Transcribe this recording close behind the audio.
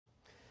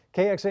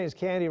KXAN's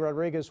Candy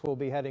Rodriguez will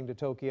be heading to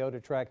Tokyo to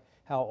track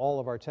how all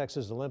of our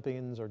Texas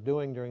Olympians are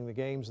doing during the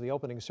games. The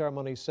opening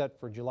ceremony is set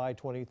for July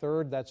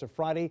 23rd. That's a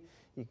Friday.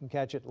 You can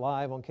catch it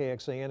live on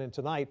KXAN. And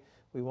tonight,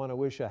 we want to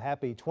wish a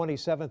happy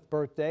 27th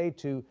birthday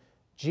to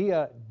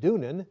Gia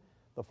Doonan.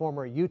 The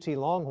former UT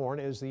Longhorn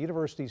is the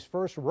university's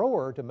first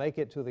rower to make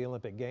it to the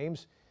Olympic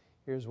Games.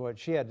 Here's what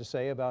she had to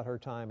say about her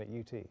time at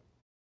UT.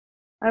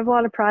 I have a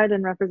lot of pride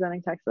in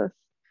representing Texas.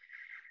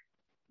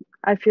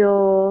 I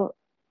feel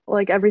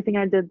like everything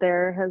I did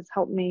there has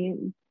helped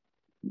me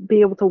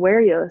be able to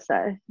wear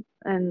USA,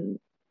 and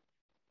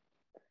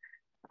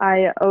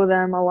I owe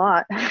them a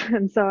lot.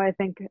 And so I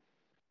think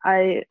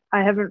I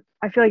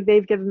feel like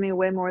they've given me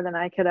way more than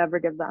I could ever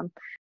give them.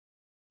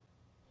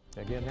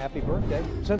 Again, happy birthday.